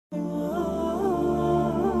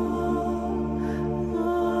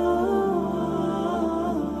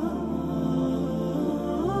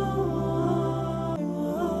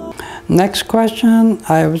Next question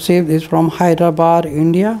I received is from Hyderabad,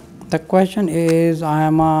 India. The question is, I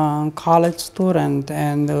am a college student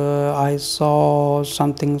and I saw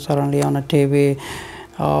something suddenly on a TV.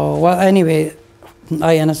 Well, anyway,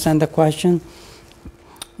 I understand the question.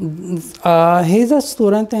 He's a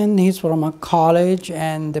student and he's from a college,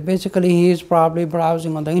 and basically he's probably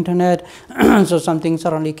browsing on the internet. So something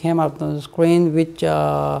suddenly came up on the screen which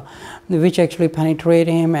actually penetrate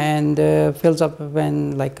him and fills up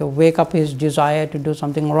when wake up his desire to do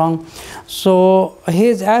something wrong. So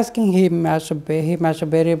he's asking, he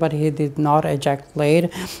masturbated but he did not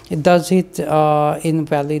ejaculate. Does it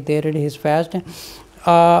invalidated his fast?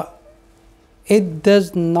 It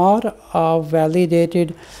does not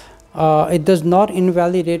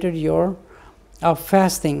invalidated your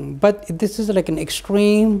fasting, but this is like an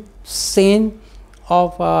extreme sin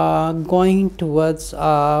of going towards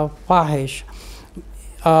fahish.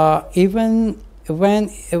 Even when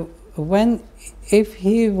if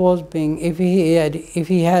he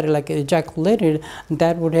had like ejaculated,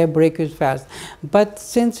 that would have break his fast. But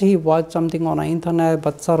since he watched something on the internet,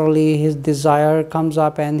 but suddenly his desire comes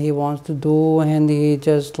up and he wants to do, and he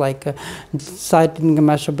just started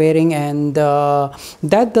masturbating, and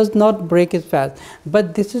that does not break his fast.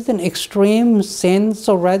 But this is an extreme sin.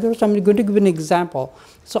 So rather, so I'm going to give an example.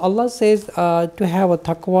 So Allah says to have a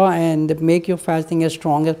taqwa and make your fasting as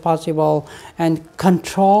strong as possible and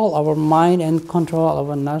control our mind and control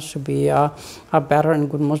our nafs to be a better and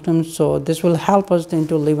good Muslims. So this will help us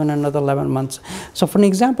to live in another 11 months. So for an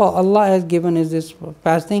example, Allah has given us this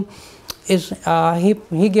fasting.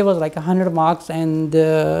 He gave us 100 marks, and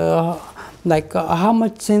how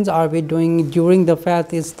much sins are we doing during the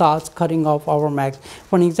fast? It starts cutting off our marks.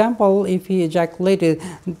 For an example, if he ejaculated,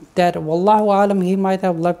 that wallahu alam, he might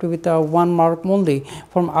have left with 1 mark only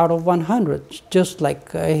from out of 100, just like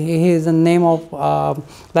he is a name of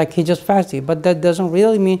he just fasted. But that doesn't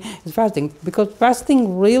really mean it's fasting, because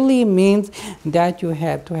fasting really means that you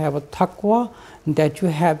have to have a taqwa, that you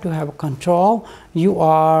have to have control. You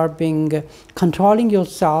are controlling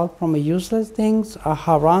yourself from useless things,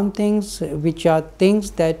 haram things, which are things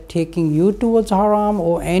that taking you towards haram,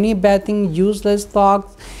 or any bad thing, useless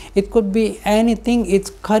thoughts. It could be anything. It's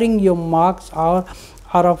cutting your marks out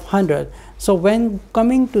of 100. So when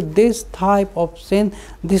coming to this type of sin,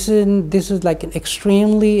 this is like an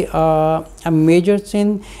extremely a major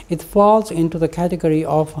sin. It falls into the category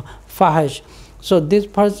of fahish. So this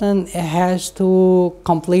person has to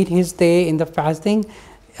complete his day in the fasting.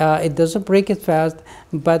 It doesn't break his fast,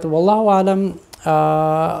 but wallahu alam,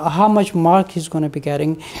 how much mark he's going to be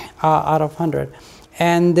getting out of 100.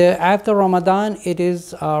 And after Ramadan, it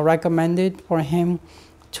is recommended for him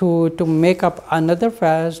to make up another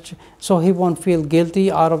fast, so he won't feel guilty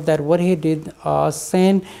out of that what he did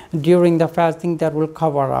sin during the fasting. That will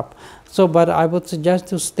cover up. So but I would suggest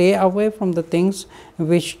to stay away from the things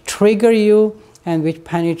which trigger you and which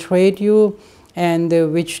penetrate you, and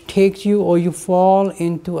which takes you, or you fall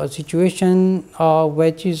into a situation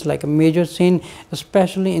which is like a major sin,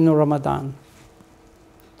 especially in Ramadan.